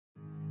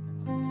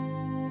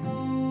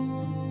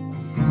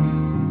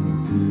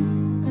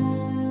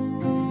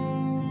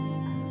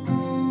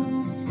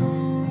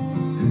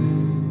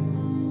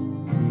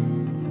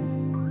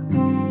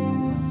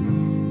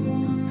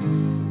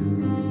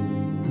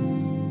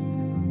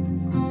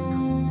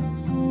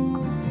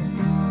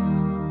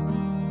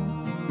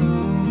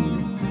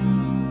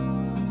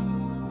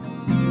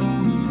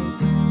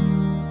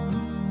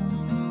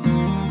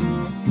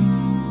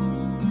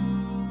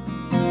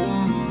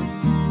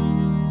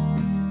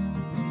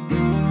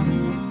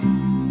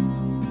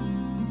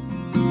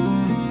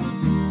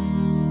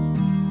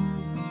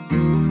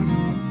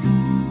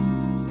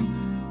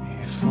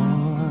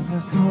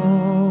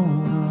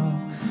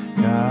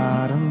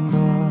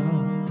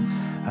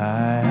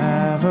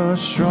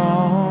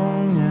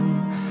strong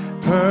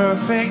and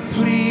perfect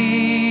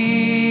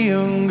plea,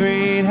 a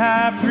great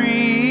high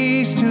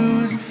priest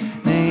whose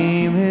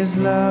name is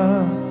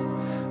love,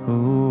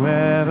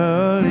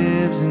 whoever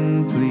lives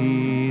and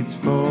pleads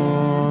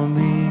for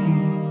me.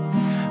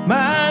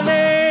 My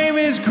name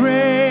is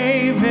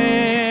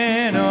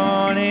graven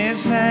on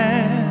his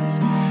hands,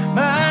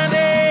 my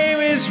name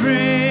is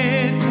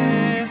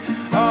written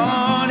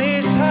on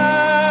his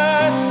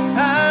heart.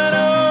 I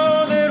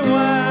know that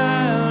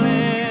while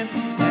in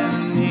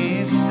heaven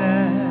he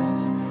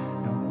stands,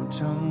 no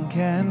tongue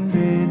can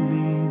bid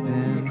me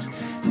thence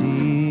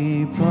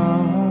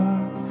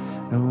depart,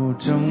 no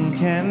tongue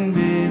can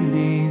bid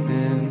me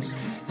thence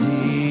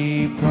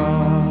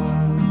depart.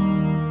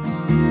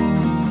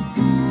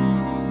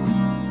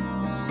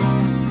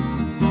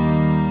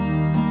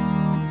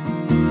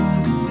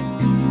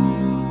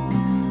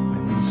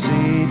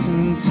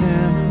 Satan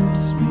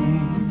tempts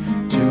me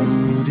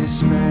to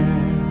despair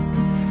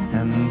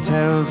and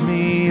tells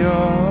me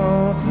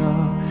of the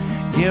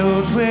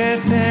guilt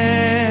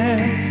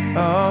within.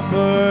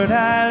 Upward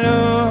I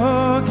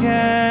look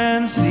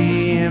and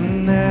see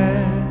him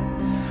there,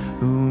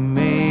 who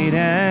made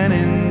an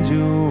end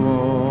to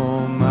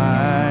all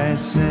my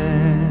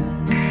sin.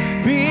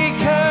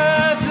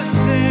 Because a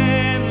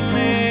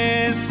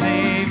sinless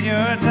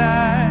Savior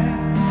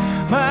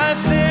died, my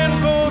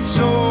sinful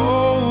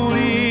soul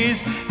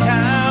is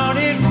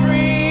counted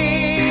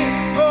free.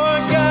 For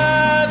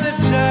God the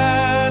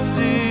just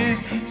is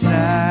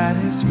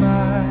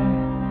satisfied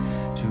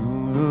to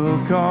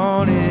look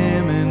on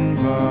him and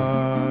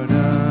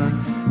pardon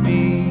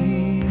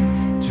me,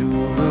 to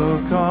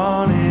look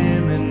on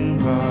him and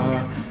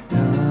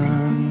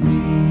pardon me.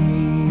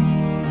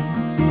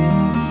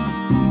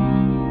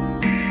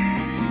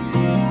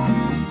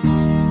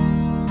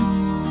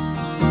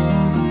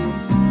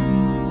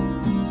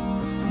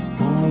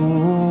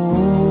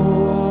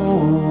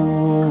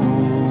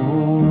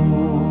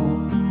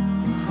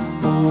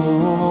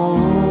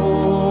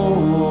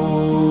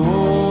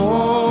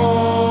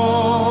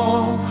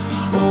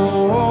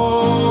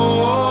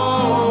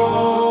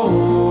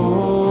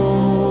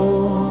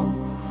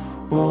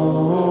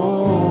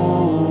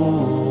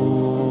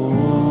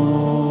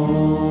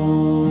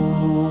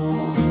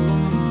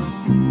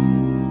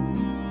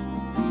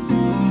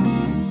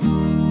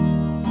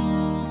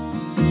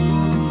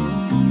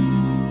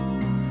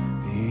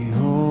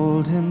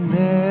 Behold him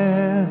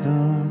there,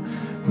 the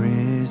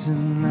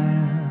risen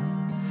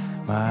Lamb,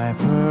 my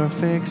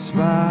perfect,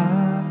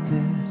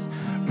 spotless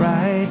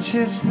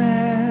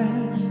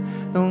righteousness,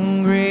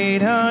 the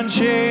great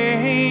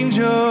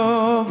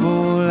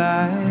unchangeable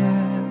I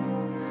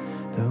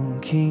am, the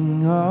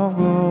King of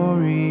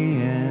glory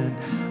and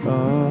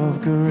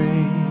of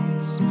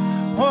grace.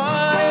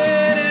 One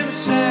in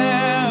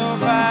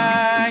himself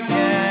I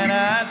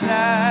cannot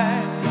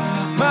die,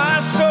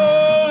 my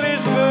soul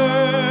is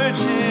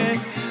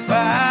purchased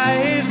by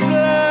his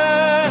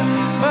blood,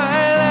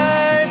 my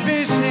life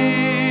is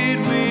hid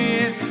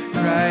with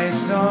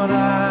Christ on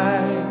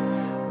high,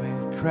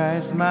 with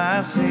Christ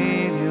my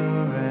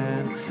Savior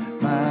and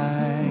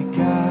my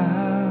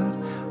God,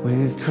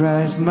 with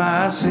Christ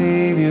my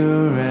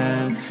Savior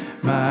and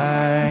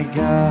my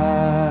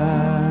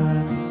God.